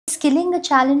skilling a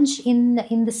challenge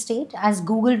in the state, as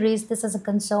Google raised this as a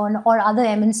concern, or other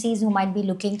MNCs who might be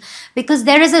looking? Because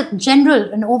there is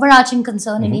an overarching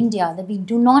concern in India that we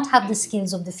do not have the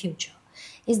skills of the future.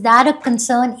 Is that a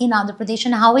concern in Andhra Pradesh,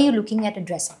 and how are you looking at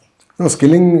addressing it? No,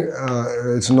 skilling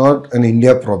it's not an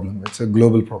India problem, it's a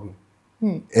global problem.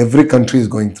 Every country is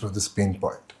going through this pain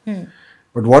point.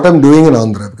 But what I'm doing in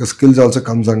Andhra, because skills also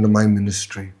comes under my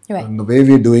ministry, Right. and the way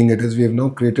we're doing it is we have now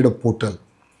created a portal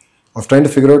of trying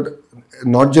to figure out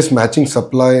not just matching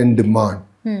supply and demand,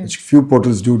 which few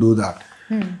portals do that.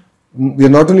 We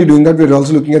are not only doing that, we're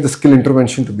also looking at the skill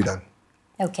intervention to be done.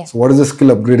 Okay. So what is the skill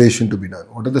upgradation to be done?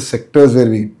 What are the sectors where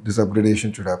this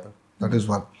upgradation should happen? That is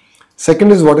one.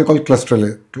 Second is what I call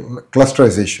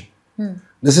clusterization.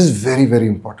 This is very, very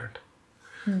important.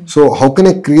 So how can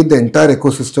I create the entire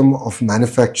ecosystem of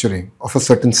manufacturing of a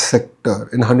certain sector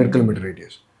in 100-kilometer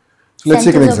radius? So let's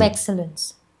take an Centers of example. excellence.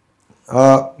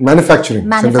 Manufacturing.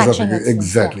 Manufacturing Centers of, excellence,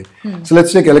 exactly. yeah. So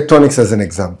let's take electronics as an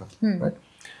example. Right?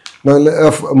 Now,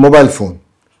 a mobile phone.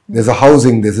 There's a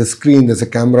housing, there's a screen, there's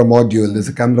a camera module, there's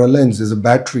a camera lens, there's a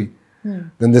battery.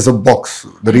 Then there's a box,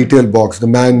 the retail box, the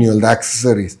manual, the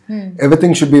accessories.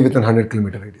 Everything should be within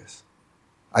 100-kilometer radius.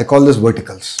 I call this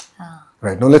verticals.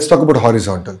 Right. Now let's talk about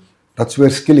horizontal. That's where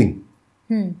skilling.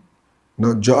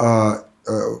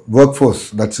 Workforce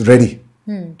that's ready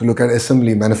to look at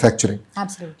assembly, manufacturing.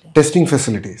 Absolutely. Testing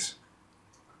facilities.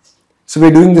 So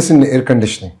we're doing this in air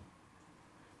conditioning.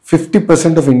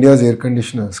 50% of India's air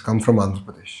conditioners come from Andhra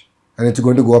Pradesh, and it's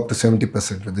going to go up to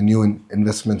 70% with the new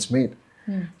investments made.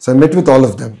 So I met with all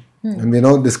of them, and we're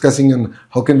now discussing on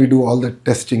how can we do all the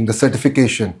testing, the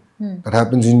certification that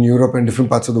happens in Europe and different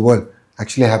parts of the world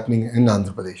actually happening in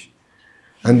Andhra Pradesh.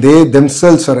 And they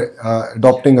themselves are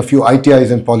adopting a few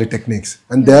ITIs and polytechnics,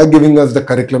 and they are giving us the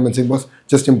curriculum and saying, boss,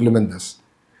 just implement this.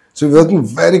 So we're working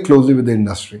very closely with the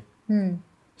industry.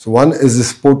 So one is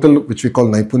this portal which we call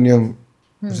Naipunyam,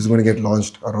 which is going to get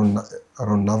launched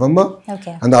around November.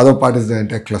 Okay. And the other part is the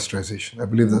entire clusterization. I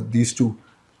believe that these two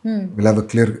will have a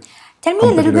clear Tell me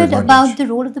a little bit advantage. about the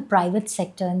role of the private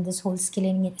sector in this whole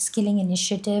skilling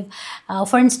initiative.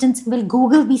 For instance, will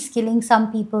Google be skilling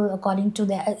some people according to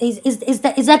their... Is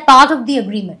that part of the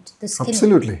agreement, the skilling?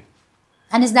 Absolutely.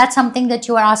 And is that something that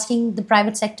you are asking the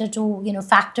private sector to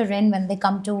factor in when they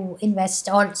come to invest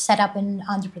or set up in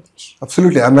Andhra Pradesh?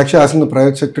 Absolutely. I'm actually asking the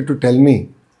private sector to tell me,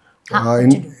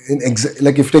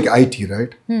 like if you take IT,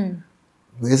 right?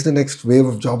 Where's the next wave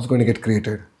of jobs going to get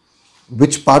created?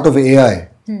 Which part of AI?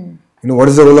 What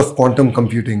is the role of quantum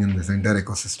computing in this entire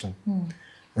ecosystem?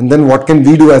 And then what can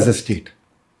we do as a state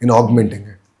in augmenting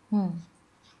it?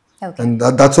 Okay. And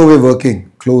that's how we're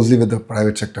working closely with the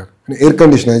private sector. In air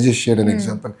conditioning, I just shared an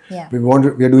example. Yeah. We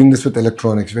are doing this with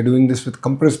electronics. We're doing this with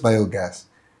compressed biogas.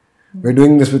 We're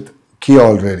doing this with Kia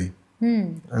already.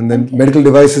 And then medical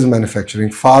devices manufacturing,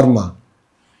 pharma.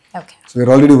 Okay. So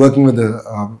we're already working with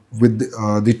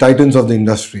the titans of the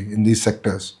industry in these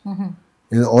sectors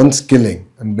on skilling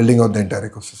and building out the entire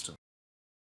ecosystem.